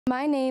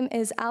My name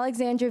is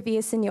Alexandria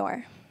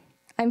Villaseñor.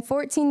 I'm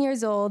 14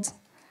 years old,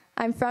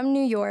 I'm from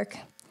New York,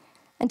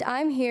 and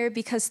I'm here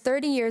because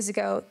 30 years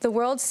ago, the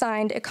world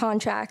signed a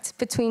contract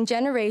between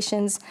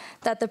generations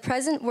that the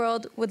present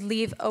world would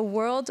leave a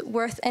world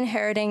worth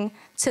inheriting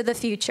to the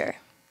future.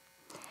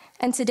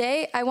 And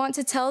today, I want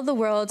to tell the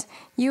world,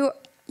 you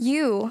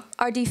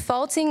are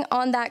defaulting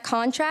on that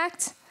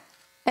contract,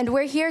 and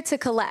we're here to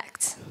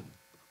collect.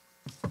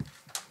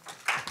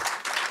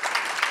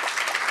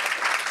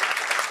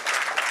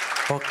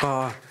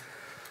 Baka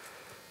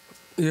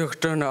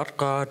yuktan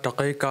atka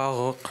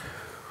takikagok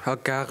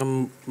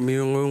hakagam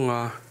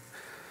miungunga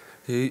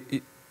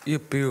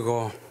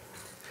yupigo.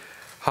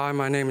 Hi,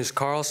 my name is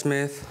Carl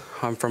Smith.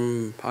 I'm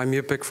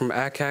Yupik from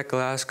Akak,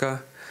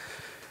 Alaska,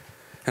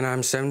 and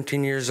I'm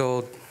 17 years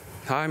old.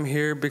 I'm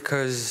here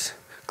because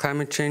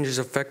climate change is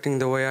affecting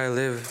the way I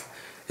live.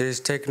 It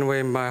has taken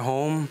away my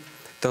home,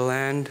 the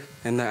land,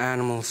 and the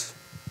animals.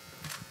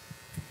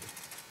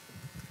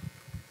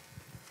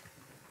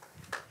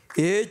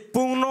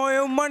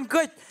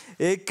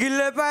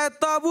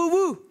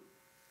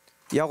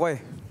 Yahweh,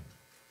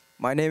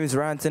 my name is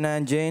Rantan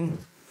and Jane.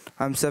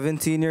 I'm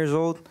 17 years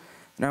old,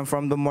 and I'm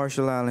from the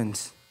Marshall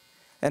Islands.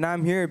 And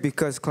I'm here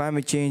because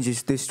climate change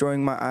is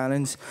destroying my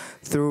islands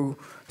through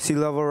sea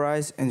level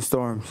rise and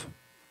storms.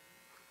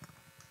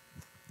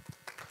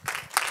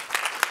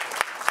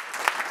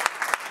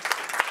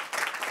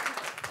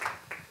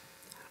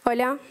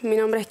 Hola, mi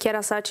nombre es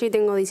Kiara Sachi,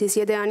 tengo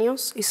 17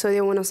 años y soy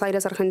de Buenos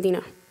Aires,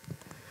 Argentina.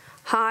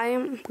 Hi,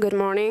 good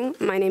morning.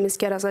 My name is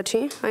Kiara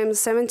Sachi. I am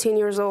 17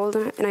 years old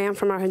and I am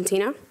from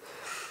Argentina.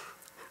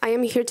 I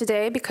am here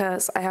today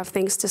because I have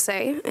things to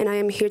say, and I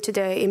am here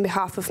today in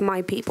behalf of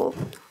my people.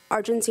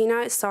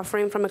 Argentina is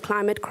suffering from a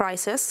climate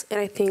crisis,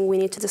 and I think we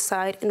need to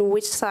decide on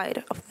which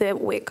side of the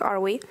wick are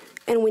we,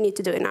 and we need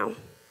to do it now.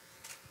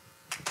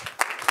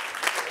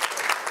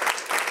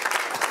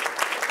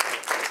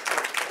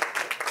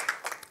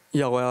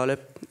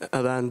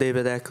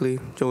 David Ackley.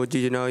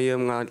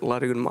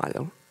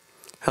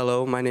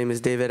 Hello, my name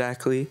is David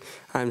Ackley.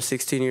 I'm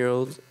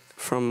 16-year-old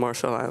from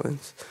Marshall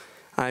Islands.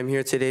 I'm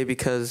here today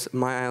because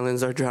my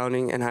islands are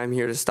drowning and I'm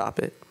here to stop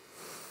it.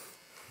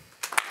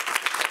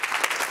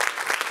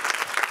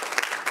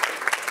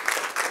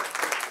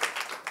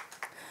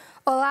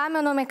 Olá,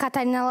 meu nome é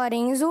Catarina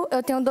Lorenzo,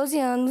 eu tenho 12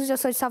 anos e eu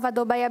sou de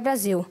Salvador, Bahia,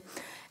 Brasil.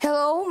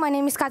 Hello, my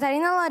name is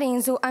Catarina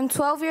Lorenzo, I'm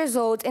 12 years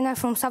old and I'm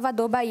from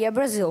Salvador, Bahia,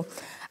 Brazil.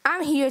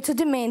 I'm here to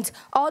demand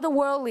all the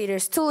world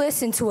leaders to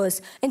listen to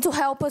us and to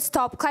help us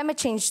stop climate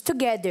change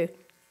together.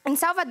 In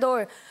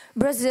Salvador,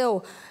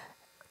 Brazil,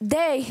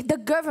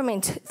 the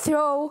government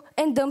throw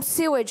and dump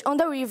sewage on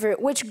the river,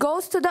 which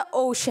goes to the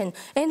ocean,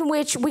 in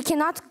which we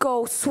cannot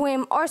go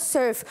swim or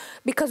surf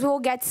because we'll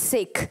get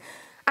sick.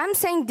 I'm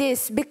saying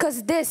this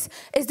because this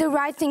is the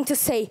right thing to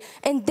say,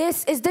 and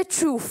this is the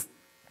truth.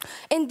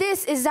 And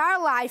this is our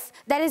life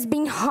that is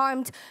being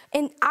harmed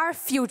in our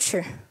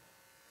future.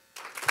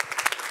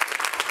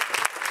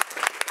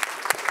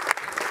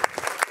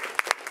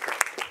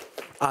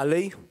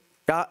 Ali,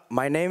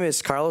 my name is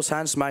Carlos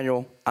Hans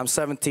Manuel. I'm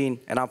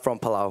 17 and I'm from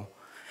Palau.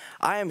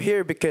 I am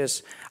here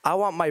because I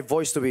want my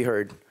voice to be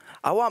heard.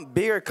 I want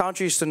bigger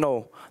countries to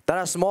know that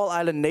our small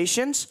island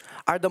nations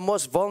are the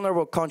most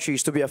vulnerable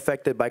countries to be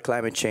affected by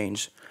climate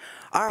change.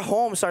 Our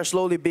homes are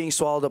slowly being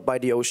swallowed up by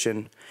the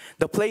ocean.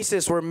 The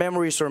places where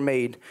memories were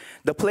made.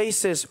 The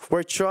places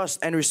where trust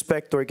and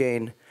respect were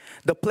gained.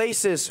 The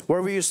places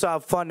where we used to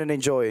have fun and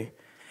enjoy.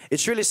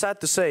 It's really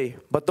sad to say,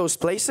 but those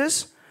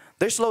places,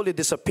 they're slowly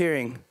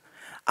disappearing.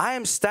 I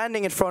am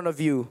standing in front of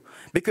you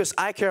because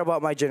I care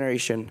about my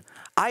generation.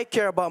 I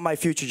care about my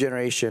future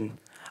generation.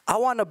 I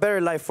want a better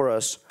life for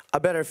us, a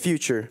better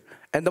future.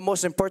 And the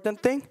most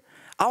important thing,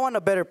 I want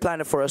a better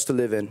planet for us to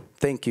live in.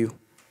 Thank you.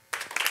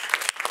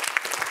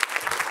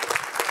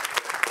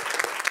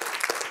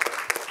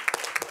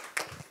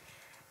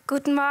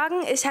 Guten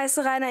Morgen, ich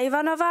heiße Raina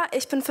Ivanova,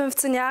 ich bin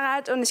 15 Jahre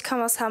alt und ich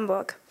komme aus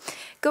Hamburg.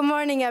 Good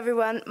morning,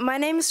 everyone. My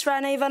name is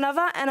Raina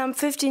Ivanova and I'm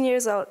 15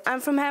 years old. I'm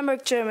from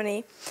Hamburg,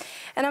 Germany.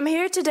 And I'm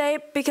here today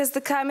because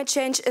the climate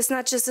change is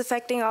not just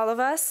affecting all of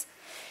us.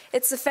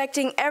 It's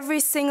affecting every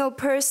single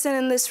person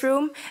in this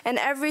room and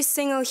every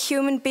single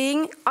human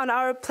being on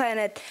our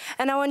planet.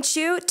 And I want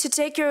you to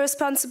take your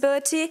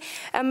responsibility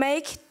and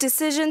make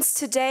decisions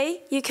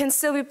today you can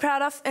still be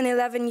proud of in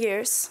 11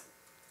 years.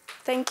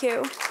 Thank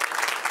you.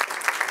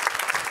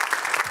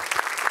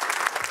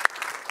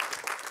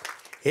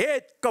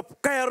 Et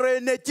kapkere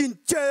ne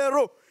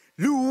chinchero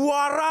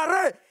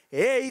luarare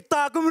e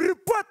tagum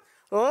ripat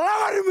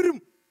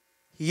lavarim.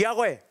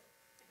 Yahweh,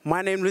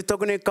 my name is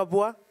Tokune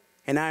Kapua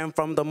and I am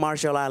from the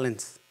Marshall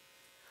Islands.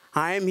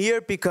 I am here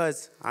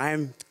because I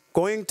am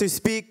going to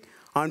speak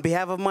on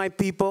behalf of my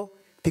people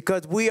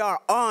because we are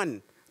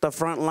on the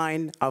front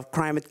line of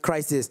climate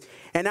crisis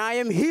and I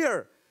am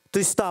here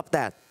to stop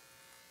that.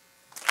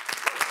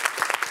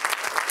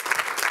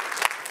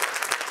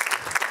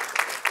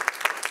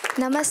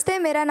 नमस्ते,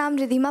 मेरा नाम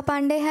रिधिमा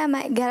पांडे है.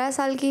 मैं 11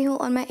 साल की हूँ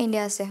और मैं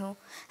इंडिया से हूँ.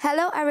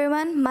 Hello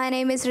everyone, my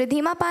name is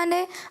Ridhima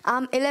Pandey.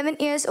 I'm 11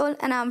 years old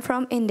and I'm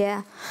from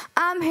India.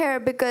 I'm here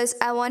because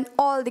I want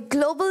all the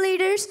global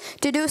leaders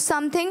to do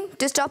something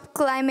to stop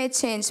climate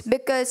change,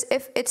 because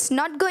if it's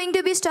not going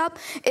to be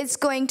stopped, it's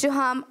going to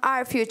harm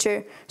our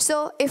future.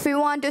 So if we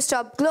want to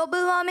stop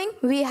global warming,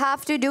 we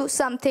have to do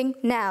something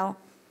now.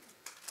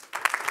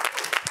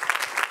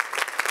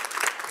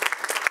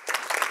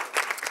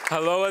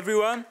 Hello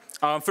everyone.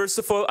 First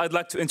of all, I'd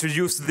like to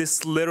introduce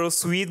this little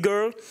sweet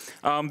girl.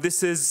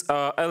 This is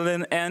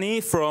Ellen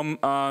Annie from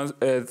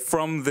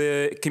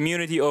the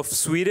community of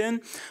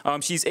Sweden.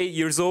 She's 8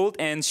 years old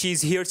and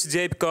she's here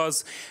today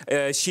because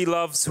she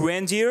loves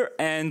reindeer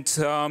and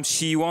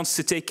she wants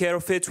to take care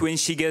of it when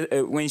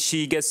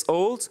she gets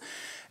old.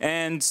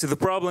 And the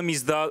problem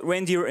is that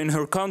reindeer in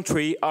her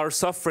country are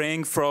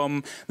suffering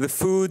from the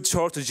food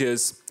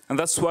shortages, and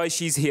that's why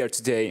she's here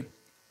today.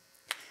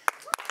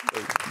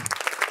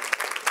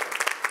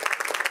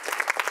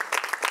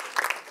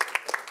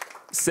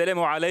 السلام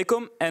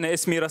عليكم. أنا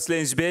اسمي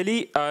رسلان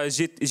جبالي.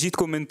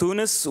 جيتكم من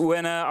تونس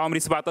وأنا عمري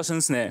 17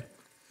 سنة.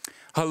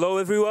 Hello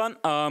everyone.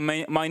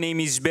 My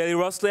name is Jbali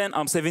Raslan.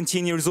 I'm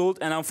 17 years old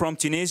and I'm from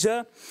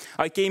Tunisia.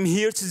 I came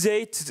here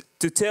today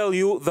to tell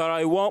you that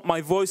I want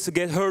my voice to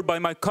get heard by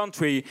my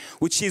country,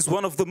 which is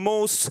one of the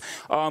most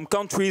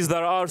countries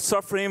that are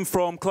suffering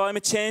from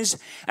climate change.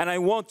 And I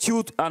want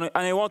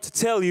to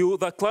tell you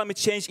that climate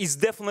change is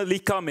definitely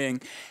coming,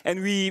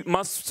 and we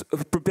must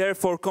prepare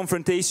for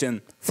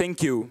confrontation.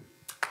 Thank you.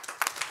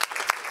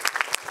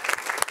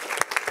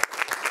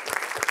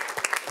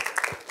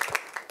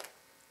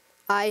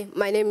 Hi,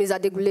 my name is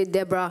Adegbile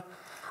Deborah.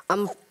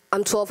 I'm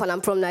 12 and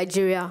I'm from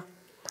Nigeria.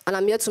 And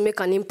I'm here to make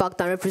an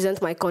impact and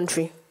represent my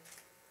country.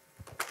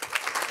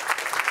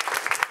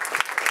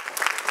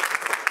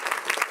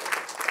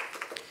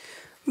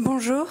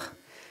 Bonjour,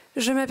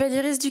 je m'appelle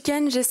Iris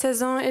Duquesne, j'ai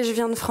 16 ans et je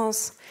viens de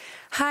France.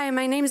 Hi,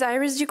 my name is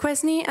Iris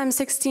Duquesne, I'm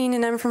 16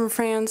 and I'm from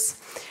France.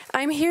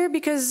 I'm here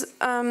because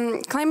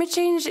climate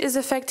change is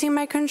affecting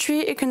my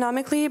country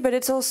economically, but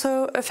it's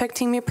also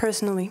affecting me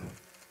personally.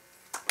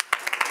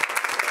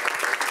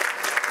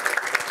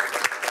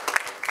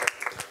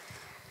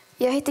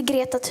 Jag heter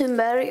Greta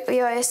Thunberg och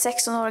jag är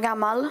 16 år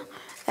gammal.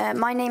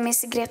 My name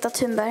is Greta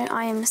Thunberg.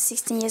 I am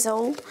 16 years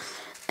old.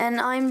 And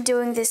I'm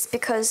doing this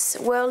because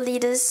world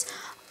leaders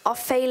are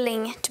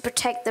failing to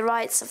protect the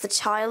rights of the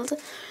child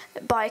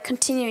by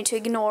continuing to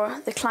ignore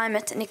the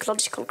climate and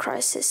ecological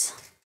crisis.